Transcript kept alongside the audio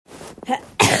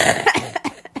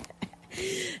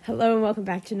Hello and welcome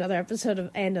back to another episode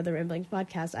of Another Ramblings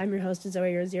podcast. I'm your host,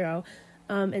 Zoe Your Zero.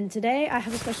 And today I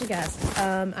have a special guest.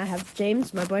 I have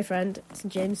James, my boyfriend.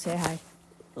 James, say hi.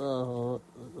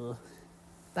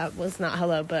 That was not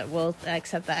hello, but we'll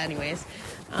accept that anyways.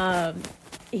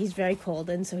 He's very cold,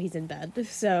 and so he's in bed.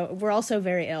 So we're also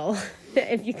very ill,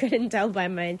 if you couldn't tell by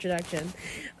my introduction.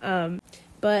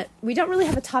 But we don't really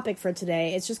have a topic for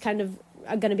today. It's just kind of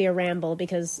going to be a ramble,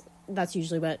 because that's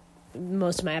usually what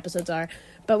most of my episodes are.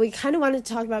 But we kind of wanted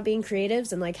to talk about being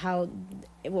creatives and, like,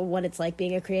 what it's like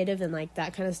being a creative and, like,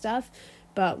 that kind of stuff.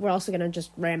 But we're also going to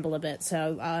just ramble a bit.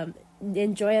 So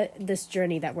enjoy this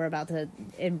journey that we're about to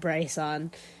embrace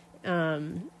on.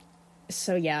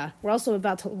 So, yeah. We're also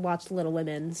about to watch Little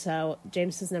Women. So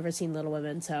James has never seen Little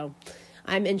Women. So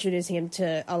I'm introducing him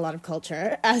to a lot of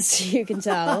culture, as you can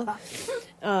tell.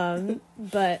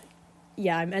 But,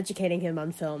 yeah, I'm educating him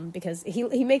on film because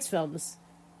he makes films.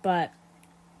 But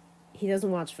he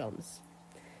doesn't watch films.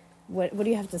 What do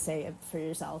you have to say for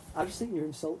yourself? I just think you're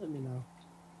insulting me now.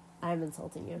 I'm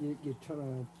insulting you. You're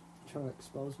trying to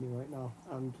expose me right now,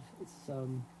 and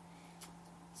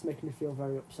it's making me feel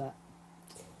very upset.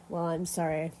 Well, I'm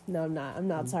sorry. No, I'm not. I'm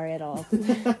not sorry at all.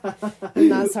 I'm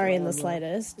not sorry in the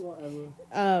slightest. Whatever.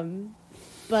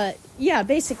 But yeah,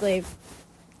 basically,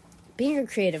 being a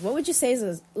creative. What would you say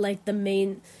is like the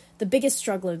biggest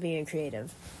struggle of being a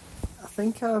creative? I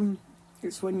think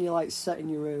it's when you're like sat in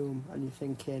your room and you're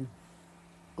thinking,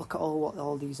 look at what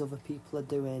all these other people are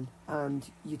doing, and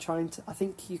you're trying to. I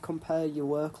think you compare your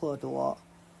workload a lot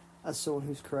as someone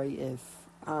who's creative,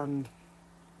 and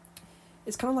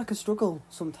it's kind of like a struggle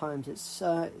sometimes. It's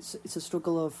a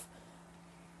struggle of,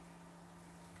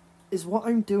 is what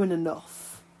I'm doing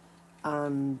enough,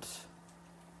 and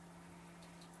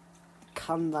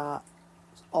can that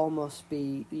almost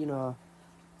be,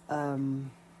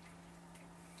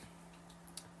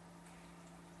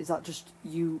 is that just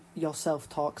your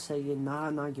self-talk saying,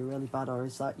 nah, you're really bad, or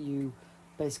is that you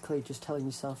basically just telling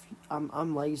yourself,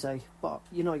 I'm lazy? But,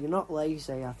 you're not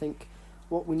lazy. I think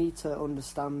what we need to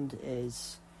understand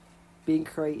is being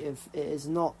creative, it is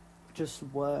not just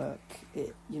work.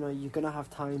 You're going to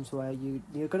have times where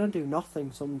you're going to do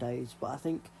nothing some days, but I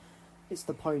think it's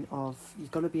the point of, you're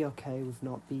going to be okay with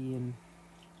not being,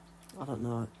 I don't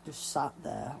know, just sat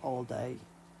there all day.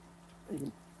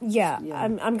 Yeah.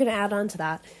 I'm going to add on to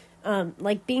that.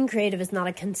 Like, being creative is not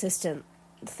a consistent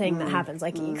thing that happens.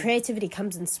 Like, creativity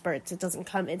comes in spurts. It doesn't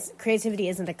come... creativity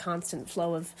isn't a constant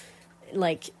flow of,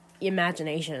 like,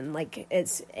 imagination. Like,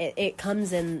 it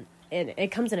comes in...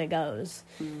 It comes and it goes.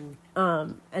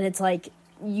 And it's like,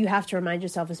 you have to remind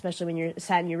yourself, especially when you're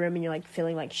sat in your room and you're, like,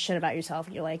 feeling like shit about yourself.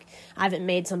 You're like, I haven't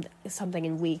made something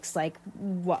in weeks. Like,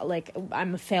 what? Like,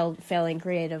 I'm a failing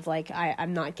creative. Like,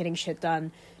 I'm not getting shit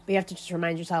done. But you have to just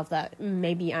remind yourself that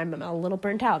maybe I'm a little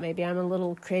burnt out. Maybe I'm a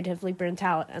little creatively burnt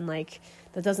out. And, like,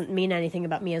 that doesn't mean anything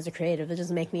about me as a creative. It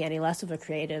doesn't make me any less of a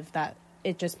creative. That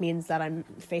it just means that I'm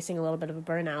facing a little bit of a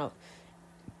burnout.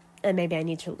 And maybe I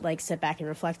need to, like, sit back and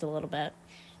reflect a little bit.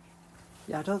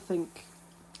 Yeah, I don't think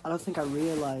I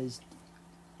realised,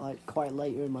 like, quite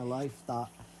later in my life that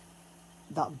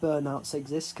burnouts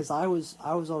exist, because I was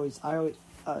always a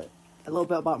little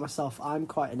bit about myself, I'm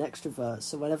quite an extrovert,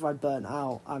 so whenever I burn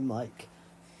out, I'm like,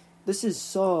 this is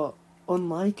so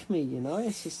unlike me,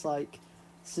 it's just like,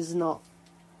 this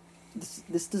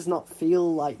does not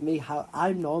feel like me, how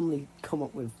I normally come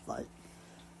up with, like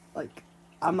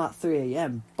I'm at 3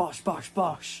 a.m, bosh,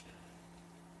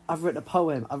 I've written a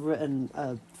poem, I've written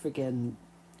a friggin'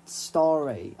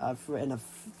 story, I've written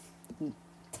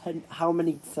 10, how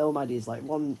many film ideas, like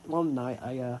one night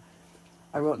I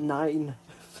wrote 9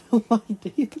 film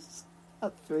ideas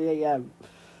at 3 a.m.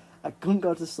 I couldn't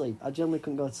go to sleep. I generally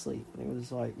couldn't go to sleep. It was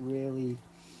like really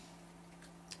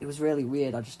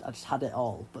weird. I just had it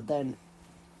all. But then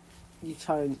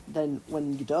then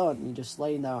when you don't, you're just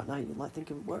laying there at night, you're like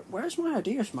thinking, where's my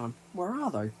ideas, man? Where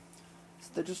are they?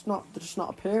 They're just not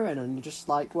appearing, and you're just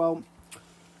like, well,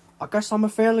 I guess I'm a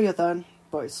failure then.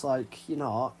 But it's like, you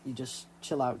just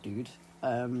chill out, dude.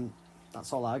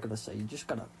 That's all I gotta say. You just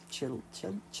gotta chill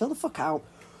the fuck out.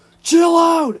 Chill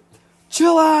out!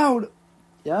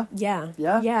 Yeah? Yeah.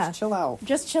 Just chill out.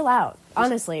 Just chill out.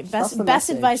 Honestly, best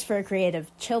advice for a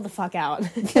creative: chill the fuck out,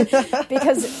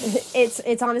 because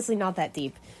it's honestly not that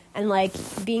deep. And, like,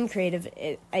 being creative,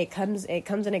 it comes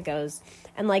and it goes.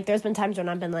 And, like, there's been times when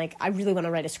I've been like, I really want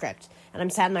to write a script, and I'm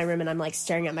sat in my room and I'm, like,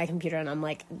 staring at my computer and I'm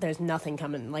like, there's nothing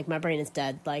coming. Like, my brain is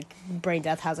dead. Like, brain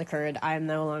death has occurred. I'm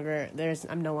no longer.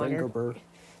 I'm no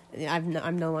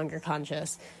longer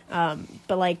conscious.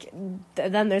 But, like,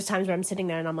 then there's times where I'm sitting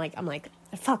there and I'm like,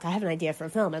 fuck, I have an idea for a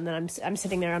film, and then I'm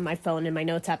sitting there on my phone in my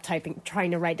notes app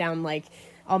trying to write down like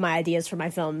all my ideas for my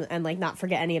film and like not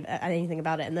forget anything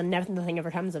about it, and then nothing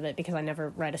ever comes of it because I never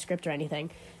write a script or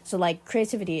anything. So like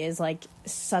creativity is like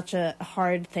such a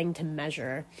hard thing to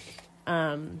measure.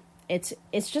 It's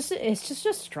just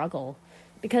a struggle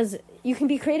because you can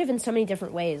be creative in so many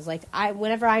different ways. Like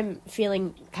whenever I'm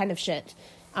feeling kind of shit,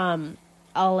 I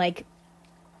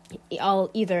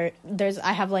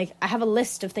have a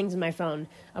list of things in my phone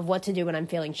of what to do when I'm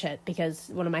feeling shit, because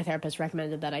one of my therapists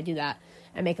recommended that I do that.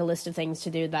 I make a list of things to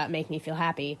do that make me feel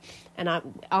happy. And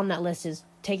on that list is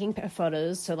taking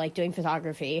photos, so like doing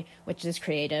photography, which is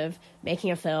creative,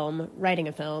 making a film, writing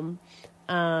a film,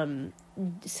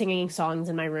 singing songs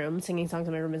in my room. Singing songs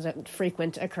in my room is a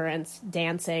frequent occurrence.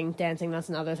 Dancing, that's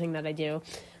another thing that I do.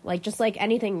 Like, just like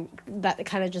anything that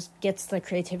kind of just gets the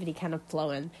creativity kind of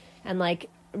flowing. And like,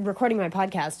 recording my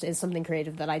podcast is something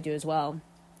creative that I do as well.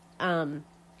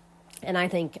 And I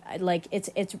think like it's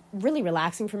really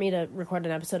relaxing for me to record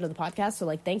an episode of the podcast. So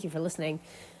like, thank you for listening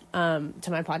to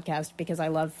my podcast, because I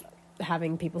love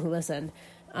having people who listen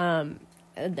and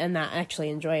that actually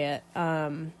enjoy it.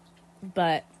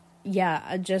 But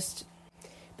yeah,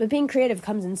 but being creative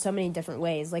comes in so many different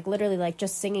ways. Like literally, like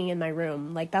just singing in my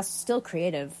room, like that's still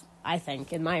creative, I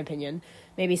think, in my opinion.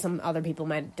 Maybe some other people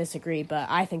might disagree, but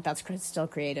I think that's still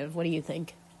creative. What do you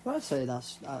think? Well, I'd say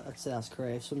that's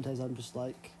creative. Sometimes I'm just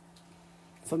like,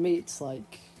 for me, it's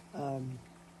like, I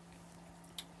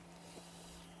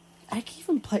can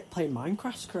even play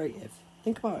Minecraft's creative.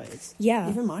 Think about it. Yeah.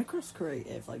 Even Minecraft's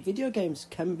creative. Like, video games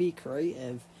can be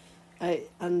creative.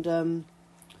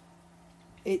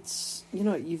 It's, you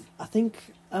know, I think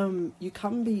you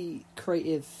can be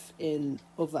creative in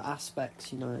other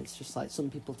aspects, you know. It's just like some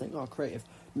people think, oh, creative,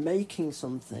 making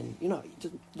something, you know,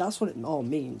 that's what it all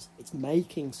means. It's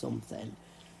making something.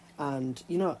 And,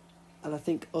 you know, and I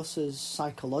think us as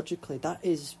psychologically, that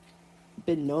is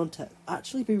been known to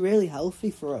actually be really healthy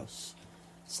for us.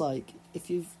 It's like, if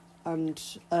you've, and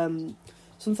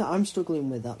something I'm struggling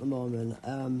with at the moment,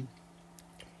 I'm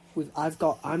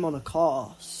on a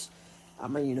course at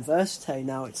my university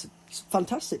now. It's a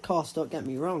fantastic course, don't get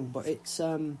me wrong, but it's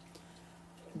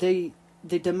they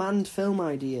demand film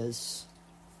ideas.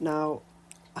 Now,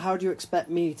 how do you expect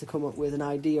me to come up with an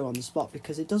idea on the spot?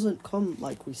 Because it doesn't come,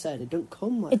 like we said, it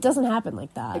doesn't happen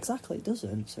like that. Exactly, it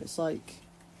doesn't. So it's like,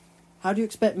 how do you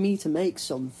expect me to make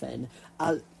something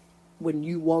when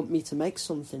you want me to make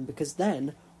something? Because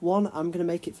then, one, I'm going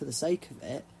to make it for the sake of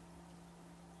it,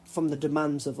 from the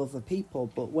demands of other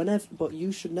people. But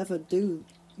you should never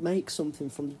make something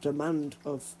from the demand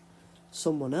of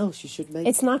someone else. You should make.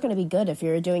 It's not going to be good if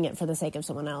you're doing it for the sake of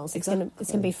someone else. Exactly.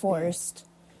 It's going to be forced. Yeah.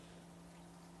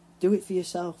 Do it for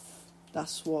yourself.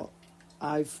 That's what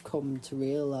I've come to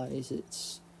realise.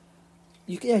 It's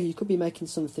you could be making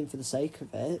something for the sake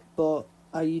of it, but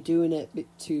are you doing it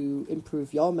to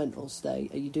improve your mental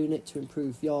state? Are you doing it to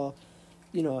improve your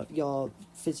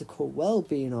physical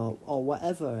well-being or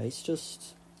whatever? It's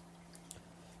just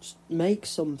make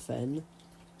something,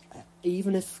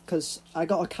 even if, because I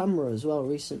got a camera as well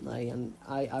recently, and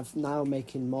I've now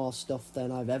making more stuff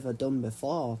than I've ever done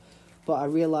before, but I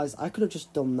realised I could have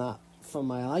just done that from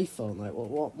my iPhone. Like,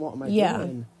 what am I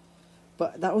doing?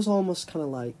 But that was almost kind of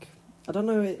like, I don't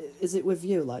know, is it with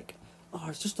you? Like, oh,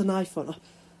 it's just an iPhone.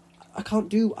 I can't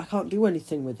do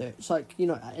anything with it. It's like, you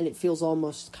know, and it feels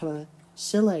almost kind of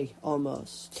silly,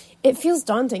 almost. It feels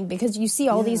daunting because you see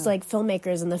all these like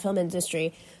filmmakers in the film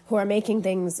industry who are making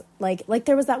things like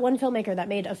there was that one filmmaker that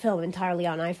made a film entirely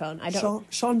on iPhone.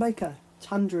 Sean Baker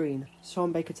Tangerine.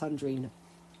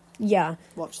 Yeah,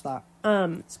 watch that.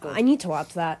 I need to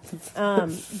watch that.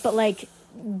 But like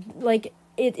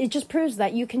it just proves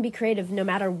that you can be creative no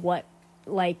matter what.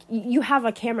 Like, you have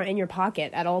a camera in your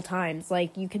pocket at all times.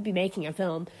 Like, you could be making a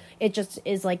film. It just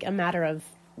is like a matter of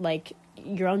like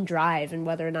your own drive and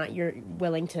whether or not you're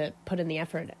willing to put in the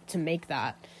effort to make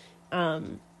that.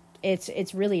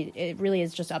 It really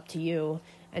is just up to you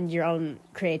and your own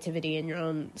creativity and your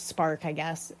own spark, I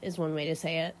guess, is one way to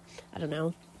say it. I don't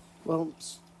know. Well,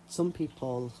 some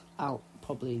people out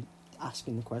probably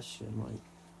asking the question, like,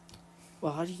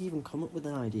 well, how do you even come up with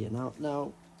an idea?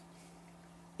 Now,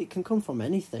 it can come from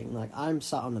anything. Like, I'm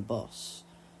sat on a bus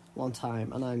one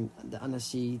time, and I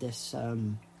see this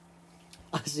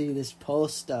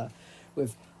poster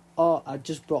with, oh, I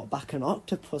just brought back an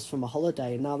octopus from a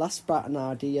holiday. Now that's brought an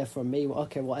idea from me.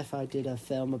 Okay, what if I did a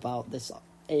film about this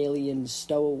alien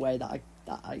stowaway that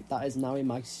is now in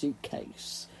my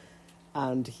suitcase?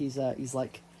 And he's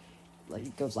like he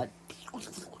goes like,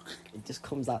 it just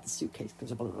comes out the suitcase,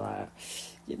 goes up,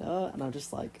 you know. And I'm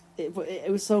just like, it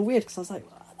was so weird because I was like,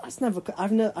 I've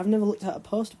never looked at a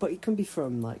poster, but it can be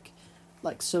from like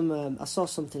some. I saw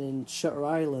something in Shutter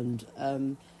Island.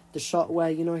 The shot where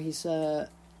he's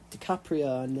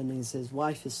DiCaprio and then his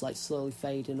wife is like slowly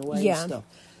fading away and stuff.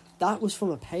 That was from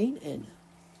a painting.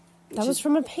 That was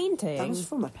from a painting. That was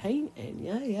from a painting.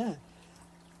 Yeah.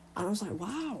 And I was like,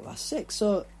 wow, that's sick.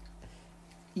 So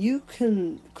you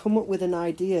can come up with an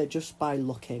idea just by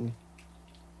looking.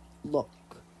 Look.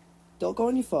 Don't go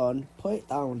on your phone. Put it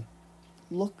down.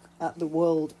 Look at the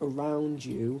world around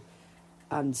you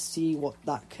and see what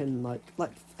that can, like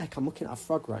heck, I'm looking at a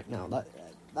frog right now.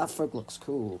 That frog looks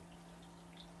cool.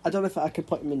 I don't know if I could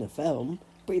put him in a film,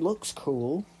 but he looks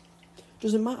cool.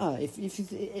 Doesn't matter. If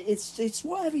it's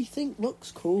whatever you think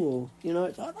looks cool.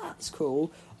 Oh, that's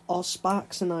cool. Or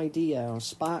sparks an idea, or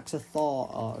sparks a thought,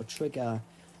 or a trigger,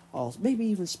 or maybe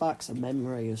even sparks a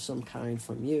memory of some kind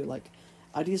from you. Like,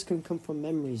 ideas can come from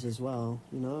memories as well,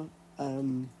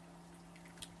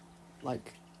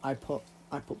 like, I put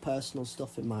personal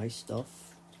stuff in my stuff.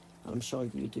 I'm sure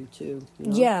you do too.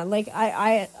 Yeah, like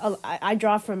I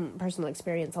draw from personal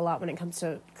experience a lot when it comes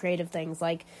to creative things.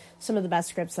 Like, some of the best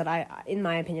scripts that in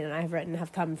my opinion, I have written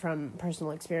have come from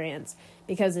personal experience,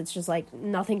 because it's just like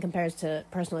nothing compares to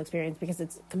personal experience, because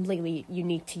it's completely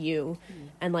unique to you.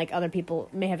 And like, other people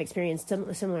may have experienced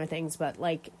similar things, but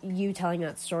like, you telling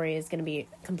that story is going to be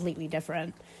completely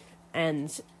different,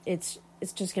 and it's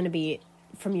just going to be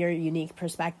from your unique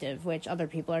perspective, which other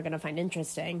people are going to find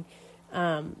interesting.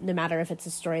 No matter if it's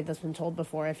a story that's been told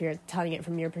before, if you're telling it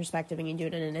from your perspective and you do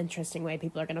it in an interesting way,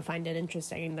 people are going to find it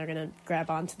interesting, and they're going to grab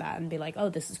onto that and be like, oh,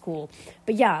 this is cool.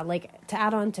 But yeah, like, to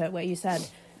add on to what you said,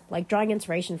 like, drawing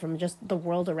inspiration from just the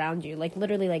world around you, like,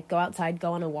 literally, like, go outside,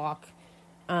 go on a walk,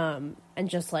 and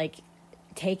just, like,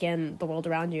 take in the world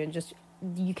around you, and just,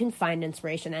 you can find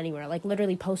inspiration anywhere. Like,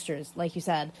 literally posters, like you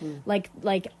said. Like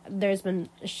there's been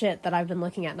shit that I've been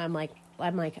looking at, and I'm like,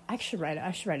 I should write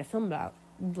a film about.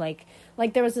 Like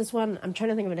there was this one, I'm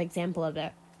trying to think of an example of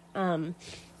it,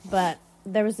 but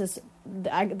there was this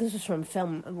was from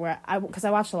film where because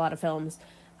I watched a lot of films.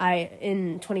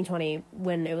 In 2020,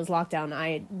 when it was lockdown,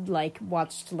 I like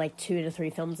watched like 2 to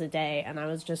 3 films a day, and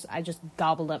I just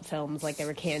gobbled up films like they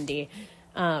were candy.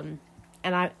 And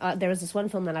there was this one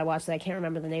film that I watched that I can't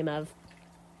remember the name of,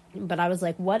 but I was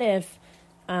like, what if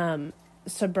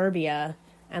suburbia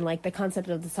and like the concept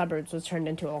of the suburbs was turned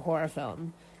into a horror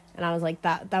film? And I was like,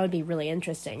 that would be really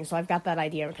interesting. So I've got that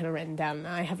idea kind of written down.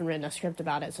 I haven't written a script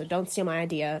about it, so don't steal my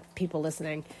idea, people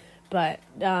listening. But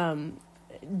I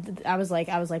was like,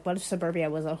 what if suburbia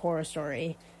was a horror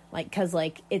story? Like, because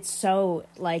like, it's so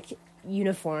like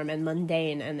uniform and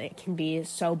mundane, and it can be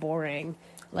so boring.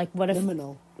 Like, what if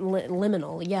liminal?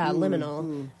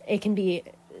 Liminal. It can be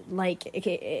like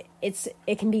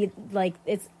it can be like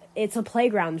it's a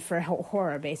playground for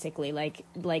horror, basically. Like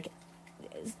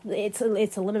it's a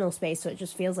liminal space, so it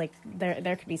just feels like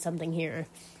there could be something here.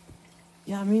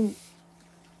 Yeah, I mean,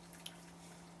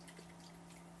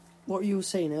 what you were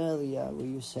saying earlier,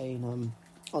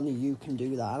 only you can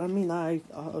do that. And I mean, I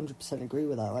 100% agree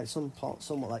with that. Like,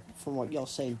 somewhat like from what you're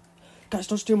saying, guys,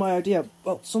 don't steal my idea.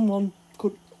 Well, someone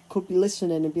could be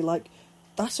listening and be like,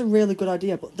 that's a really good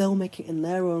idea, but they'll make it in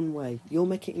their own way. You'll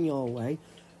make it in your way.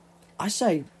 I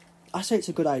say it's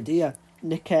a good idea.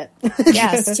 Nick it.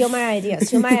 Yeah, steal my idea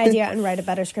and write a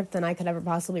better script than I could ever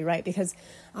possibly write, because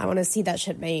I want to see that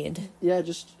shit made. Yeah,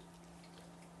 just,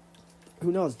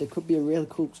 who knows, there could be a really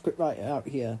cool scriptwriter out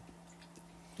here.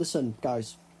 Listen,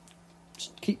 guys,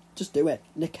 just do it.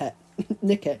 Nick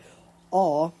it.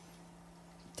 Or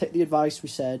take the advice we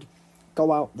said,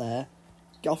 go out there,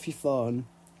 get off your phone,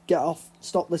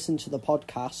 stop listening to the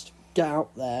podcast, get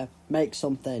out there, make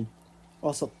something.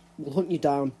 Also, we'll hunt you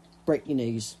down, break your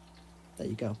knees. There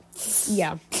you go.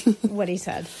 Yeah, what he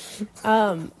said.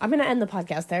 I'm going to end the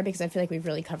podcast there, because I feel like we've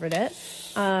really covered it.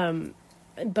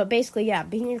 But basically, yeah,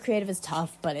 being a creative is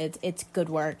tough, but it's good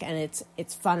work, and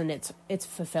it's fun, and it's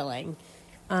fulfilling.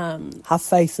 Have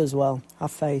faith as well.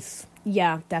 Have faith.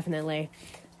 Yeah, definitely.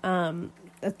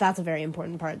 That's a very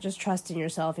important part. Just trust in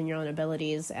yourself and your own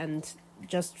abilities, and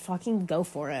just fucking go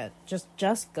for it.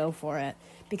 Just go for it,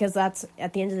 because that's,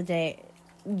 at the end of the day,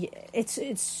 it's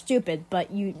stupid,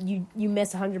 but you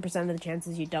miss 100% of the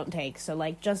chances you don't take. So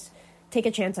like, just take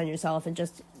a chance on yourself and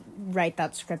just write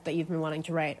that script that you've been wanting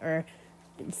to write, or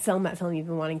film that film you've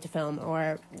been wanting to film,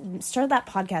 or start that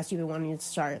podcast you've been wanting to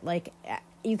start. Like,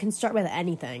 you can start with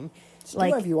anything. Just do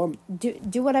whatever you want.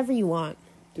 Do whatever you want.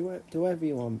 Do whatever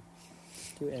you want.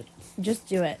 Do it. Just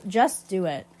do it. Just do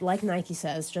it. Like Nike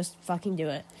says, just fucking do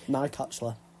it. Nike,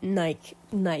 actually. Nike.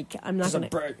 I'm not gonna.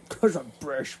 Because I'm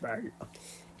British, mate.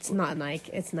 It's not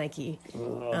Nike. It's Nike.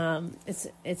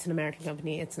 It's an American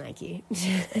company. It's Nike.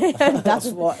 That's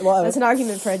an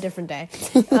argument for a different day.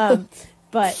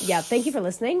 But yeah, thank you for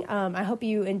listening. I hope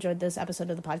you enjoyed this episode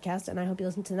of the podcast, and I hope you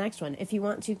listen to the next one. If you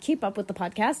want to keep up with the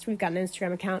podcast, we've got an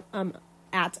Instagram account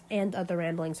at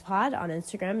 @andotherramblingspod on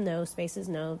Instagram. No spaces,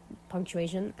 no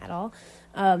punctuation at all.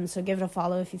 So give it a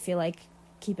follow if you feel like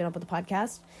keeping up with the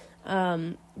podcast.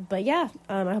 But yeah,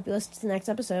 I hope you listen to the next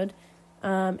episode.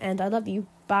 And I love you.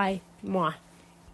 Bye. Mwah.